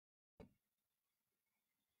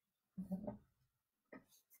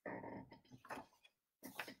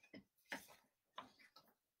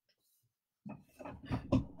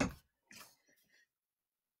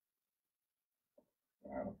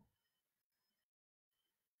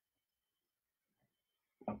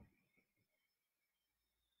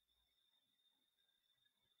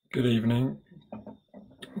Good evening.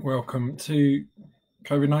 Welcome to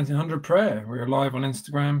COVID-1900 prayer. We're live on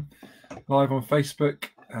Instagram, live on Facebook,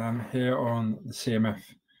 here on the CMF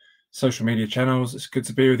social media channels. It's good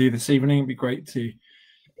to be with you this evening. It'd be great to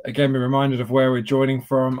again be reminded of where we're joining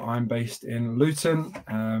from. I'm based in Luton,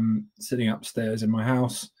 sitting upstairs in my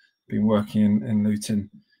house. Been working in Luton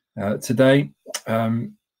today.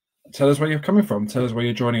 Tell us where you're coming from. Tell us where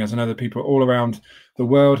you're joining us. I know that people all around the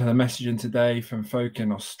world have a message in today from folk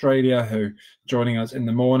in Australia who are joining us in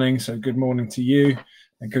the morning. So good morning to you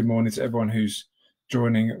and good morning to everyone who's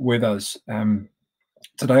joining with us.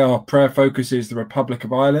 Today our prayer focus is the Republic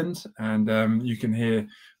of Ireland, and you can hear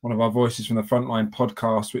one of our voices from the Frontline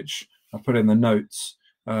podcast, which I put in the notes,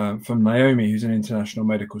 from Naomi, who's an international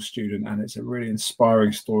medical student, and it's a really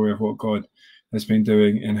inspiring story of what God has been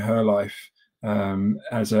doing in her life.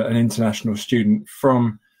 As an international student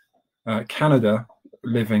from Canada,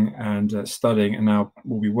 living and studying, and now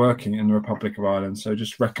will be working in the Republic of Ireland. So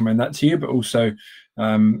just recommend that to you. But also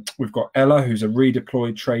we've got Ella, who's a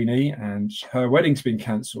redeployed trainee, and her wedding's been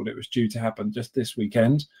cancelled. It was due to happen just this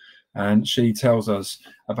weekend, and she tells us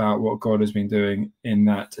about what God has been doing in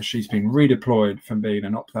that. She's been redeployed from being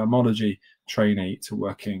an ophthalmology trainee to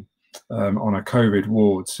working on a COVID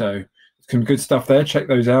ward. So some good stuff there. Check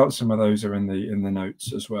those out. Some of those are in the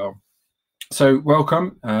notes as well. So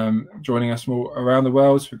welcome, joining us from all around the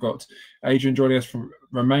world. So we've got Adrian joining us from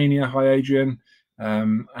Romania. Hi, Adrian,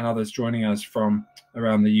 and others joining us from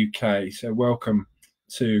around the UK. So welcome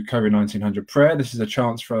to COVID-1900 prayer. This is a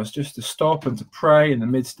chance for us just to stop and to pray in the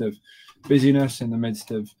midst of busyness, in the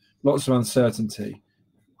midst of lots of uncertainty,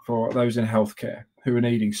 for those in healthcare who are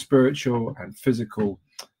needing spiritual and physical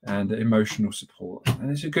and emotional support.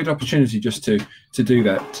 And it's a good opportunity just to do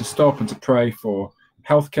that, to stop and to pray for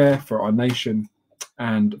healthcare, for our nation,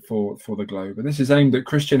 and for the globe. And this is aimed at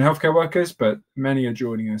Christian healthcare workers, but many are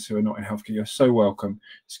joining us who are not in healthcare. You're so welcome.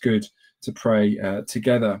 It's good to pray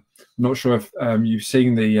together. I'm not sure if you've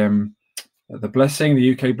seen the blessing,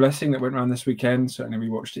 the UK blessing that went around this weekend. Certainly we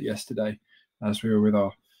watched it yesterday as we were with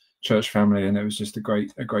our church family, and it was just a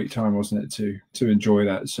great time, wasn't it, to enjoy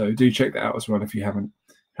that. So do check that out as well if you haven't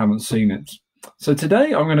seen it. So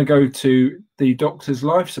today I'm going to go to the Doctor's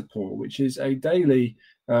Life Support, which is a daily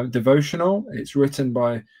devotional. It's written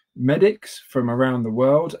by medics from around the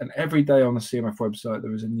world, and every day on the CMF website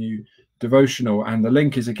there is a new devotional, and the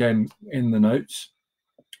link is again in the notes,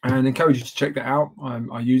 and I encourage you to check that out.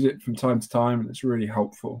 I use it from time to time, and it's really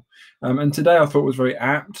helpful. And today I thought was very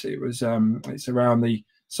apt. It's around the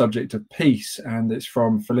subject of peace, and it's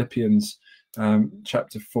from Philippians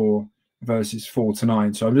chapter 4, verses 4 to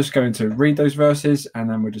 9. So I'm just going to read those verses, and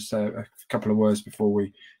then we'll just say a couple of words before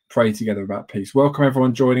we pray together about peace. Welcome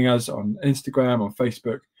everyone joining us on Instagram, on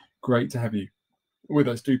Facebook. Great to have you with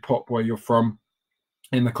us. Do pop where you're from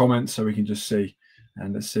in the comments so we can just see,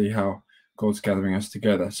 and let's see how God's gathering us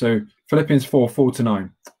together. So Philippians 4, 4 to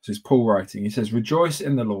 9. This is Paul writing. He says, "Rejoice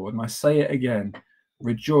in the Lord, and I say it again,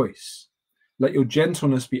 rejoice. Let your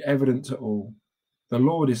gentleness be evident to all. The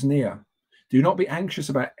Lord is near. Do not be anxious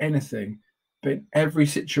about anything, but in every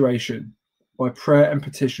situation, by prayer and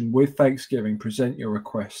petition, with thanksgiving, present your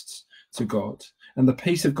requests to God. And the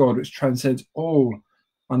peace of God, which transcends all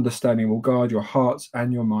understanding, will guard your hearts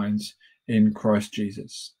and your minds in Christ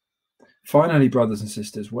Jesus. Finally, brothers and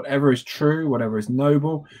sisters, whatever is true, whatever is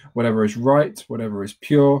noble, whatever is right, whatever is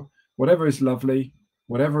pure, whatever is lovely,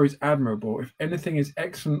 whatever is admirable, if anything is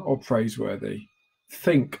excellent or praiseworthy,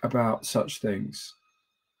 think about such things.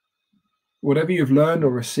 Whatever you've learned or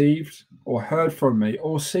received or heard from me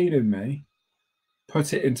or seen in me,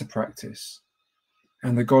 put it into practice,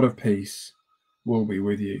 and the God of peace will be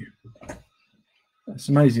with you." That's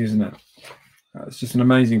amazing, isn't it? It's just an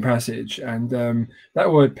amazing passage. And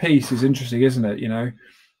that word peace is interesting, isn't it? You know,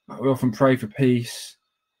 we often pray for peace.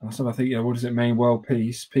 And sometimes I think, what does it mean? Well,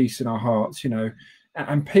 peace in our hearts,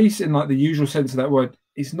 and peace in like the usual sense of that word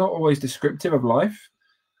is not always descriptive of life,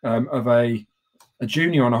 of a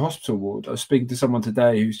junior on a hospital ward. I was speaking to someone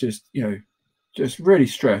today who's just really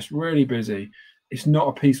stressed, really busy. It's not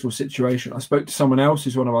a peaceful situation. I spoke to someone else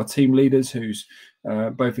who's one of our team leaders who's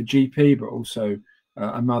both a GP but also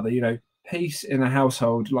a mother. Peace in a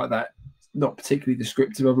household like that, not particularly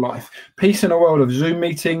descriptive of life. Peace in a world of Zoom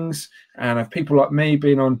meetings and of people like me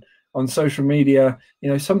being on social media,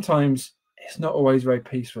 sometimes it's not always very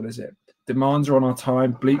peaceful, is it? Demands are on our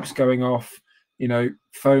time, bleeps going off,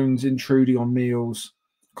 phones intruding on meals,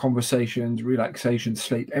 conversations, relaxation,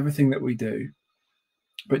 sleep, everything that we do.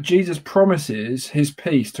 But Jesus promises his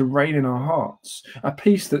peace to reign in our hearts, a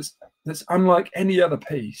peace that's unlike any other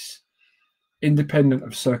peace, independent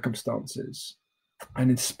of circumstances.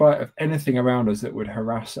 and in spite of anything around us that would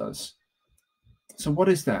harass us. So what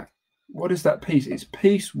is that? What is that peace? It's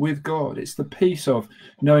peace with God. It's the peace of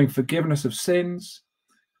knowing forgiveness of sins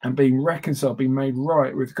and being reconciled, being made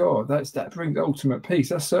right with God. That brings ultimate peace.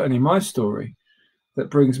 That's certainly my story. That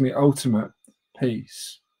brings me ultimate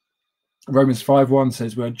peace. Romans 5:1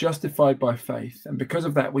 says we are justified by faith, and because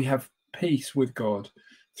of that we have peace with God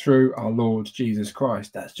through our Lord Jesus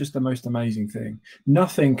Christ. That's just the most amazing thing.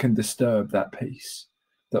 Nothing can disturb that peace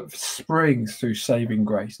that springs through saving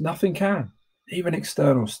grace. Nothing can, even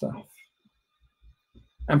external stuff.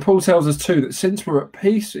 And Paul tells us too that since we're at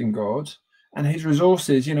peace in God and his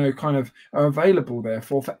resources, kind of are available,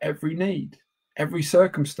 therefore, for every need, every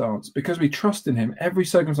circumstance, because we trust in him, every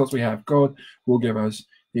circumstance we have, God will give us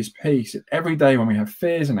his peace. Every day when we have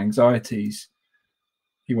fears and anxieties,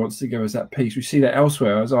 he wants to give us that peace. We see that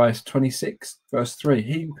elsewhere, Isaiah 26, verse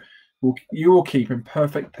 3. You will keep in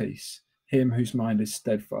perfect peace him whose mind is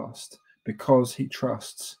steadfast, because he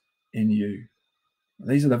trusts in you.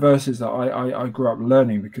 These are the verses that I grew up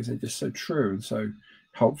learning because they're just so true and so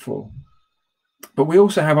helpful. But we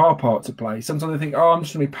also have our part to play. Sometimes I think, I'm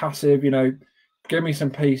just going to be passive, give me some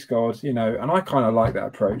peace, God, and I kind of like that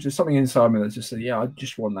approach. There's something inside me that just says, yeah, I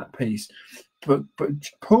just want that peace. But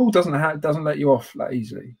Paul doesn't let you off that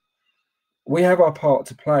easily. We have our part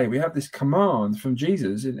to play. We have this command from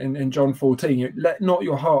Jesus in John 14, let not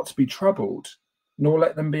your hearts be troubled, nor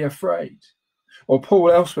let them be afraid. Or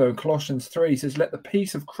Paul elsewhere in Colossians 3 says, let the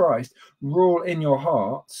peace of Christ rule in your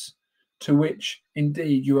hearts, to which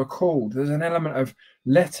indeed you are called. There's an element of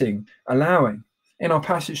letting, allowing. In our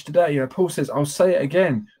passage today, Paul says, I'll say it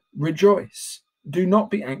again, rejoice, do not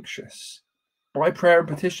be anxious. By prayer and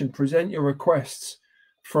petition, present your requests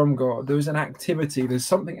from God. There is an activity, there's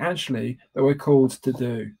something actually that we're called to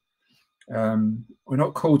do. We're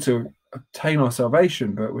not called to obtain our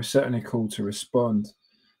salvation, but we're certainly called to respond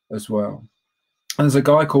as well. And there's a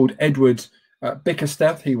guy called Edward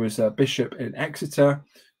Bickersteth. He was a bishop in Exeter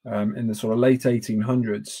in the sort of late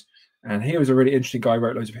 1800s. And he was a really interesting guy,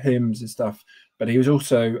 wrote loads of hymns and stuff. But he was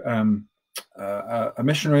also a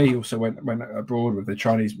missionary. He also went abroad with the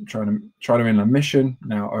China Inland Mission,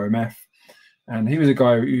 now OMF. And he was a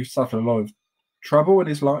guy who suffered a lot of trouble in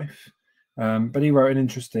his life. But he wrote an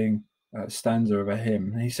interesting stanza of a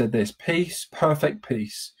hymn. He said this: peace, perfect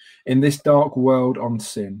peace, in this dark world on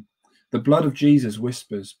sin. The blood of Jesus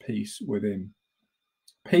whispers peace within.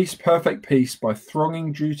 Peace, perfect peace, by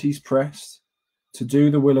thronging duties pressed, to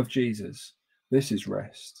do the will of Jesus, this is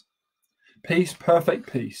rest. Peace,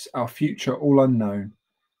 perfect peace, our future all unknown.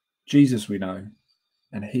 Jesus we know,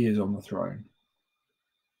 and he is on the throne.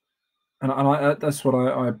 And that's what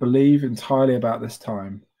I believe entirely about this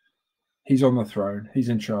time. He's on the throne, he's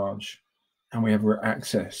in charge, and we have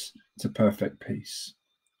access to perfect peace.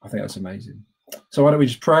 I think that's amazing. So why don't we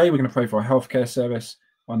just pray? We're going to pray for our healthcare service,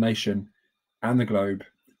 our nation, and the globe,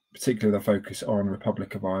 particularly the focus on the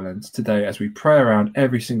Republic of Ireland today, as we pray around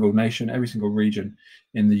every single nation, every single region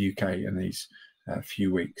in the UK in these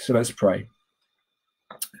few weeks. So let's pray.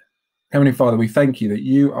 Heavenly Father, we thank you that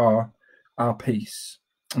you are our peace.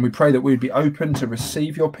 And we pray that we'd be open to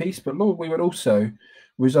receive your peace, but Lord, we would also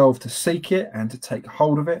resolve to seek it and to take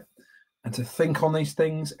hold of it and to think on these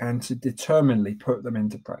things and to determinedly put them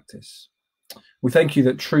into practice. We thank you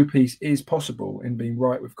that true peace is possible in being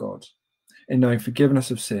right with God, in knowing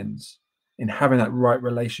forgiveness of sins, in having that right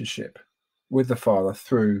relationship with the Father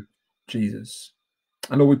through Jesus.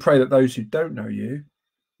 And Lord, we pray that those who don't know you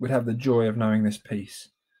would have the joy of knowing this peace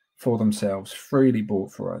for themselves, freely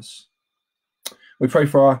bought for us. We pray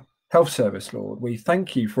for our health service, Lord. We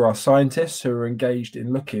thank you for our scientists who are engaged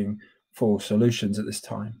in looking for solutions at this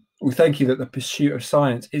time. We thank you that the pursuit of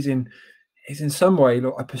science is in some way,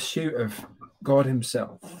 Lord, a pursuit of God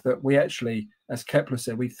himself, that we actually, as Kepler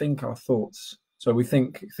said, we think our thoughts. So we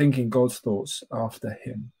thinking God's thoughts after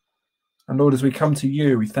him. And Lord, as we come to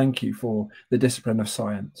you, we thank you for the discipline of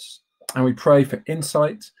science. And we pray for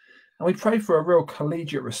insight, and we pray for a real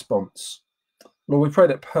collegiate response. Lord, we pray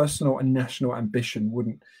that personal and national ambition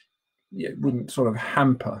wouldn't sort of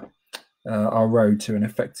hamper our road to an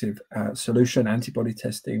effective solution, antibody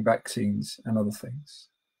testing, vaccines, and other things.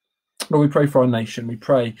 Lord, we pray for our nation. We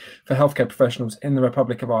pray for healthcare professionals in the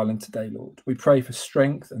Republic of Ireland today, Lord. We pray for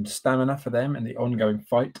strength and stamina for them in the ongoing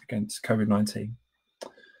fight against COVID-19.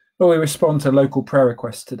 Lord, we respond to local prayer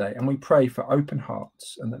requests today, and we pray for open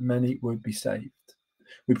hearts and that many would be saved.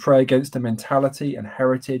 We pray against a mentality and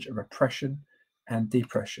heritage of oppression and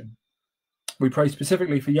depression. We pray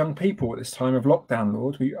specifically for young people at this time of lockdown,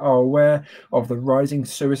 Lord. We are aware of the rising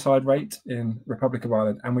suicide rate in Republic of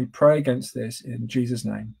Ireland, and we pray against this in Jesus'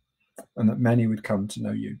 name, and that many would come to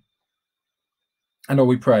know you. And Lord,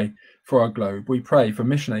 we pray for our globe. We pray for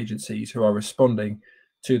mission agencies who are responding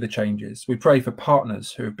to the changes. We pray for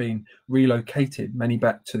partners who have been relocated, many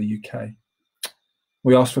back to the UK.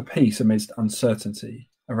 We ask for peace amidst uncertainty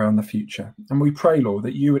around the future. And we pray, Lord,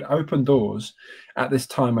 that you would open doors at this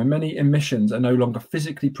time when many in missions are no longer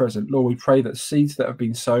physically present. Lord, we pray that seeds that have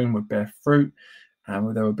been sown would bear fruit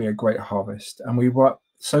and there would be a great harvest. And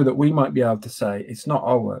so that we might be able to say, it's not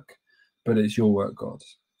our work, but it's your work, God.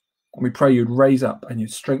 And we pray you'd raise up and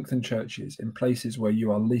you'd strengthen churches in places where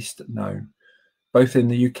you are least known, both in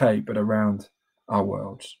the UK, but around our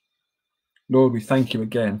world. Lord, we thank you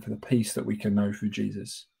again for the peace that we can know through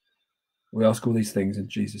Jesus. We ask all these things in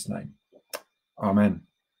Jesus' name. Amen.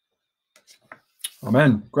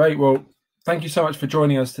 Amen. Great. Well, thank you so much for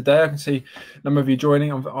joining us today. I can see a number of you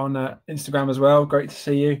joining on Instagram as well. Great to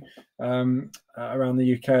see you around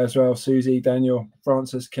the UK as well. Susie, Daniel,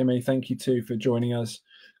 Francis, Kimmy, thank you too for joining us.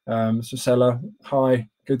 Susella, hi,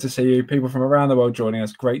 good to see you. People from around the world joining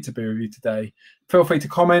us. Great to be with you today. Feel free to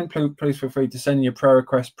comment. Please feel free to send your prayer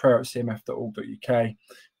request, prayer@cmf.org.uk.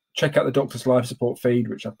 Check out the Doctor's Life Support feed,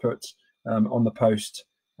 which I put on the post.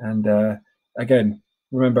 And again,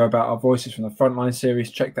 remember about our Voices from the Frontline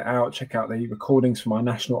series. Check that out. Check out the recordings from our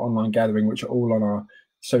national online gathering, which are all on our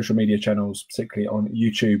social media channels, particularly on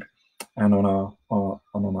YouTube and on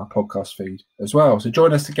our podcast feed as well. So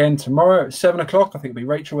join us again tomorrow at 7 o'clock. I think it'll be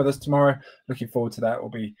Rachel with us tomorrow. Looking forward to that. We'll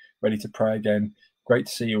be ready to pray again. Great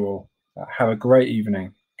to see you all. Have a great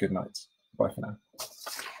evening. Good night. Bye for now.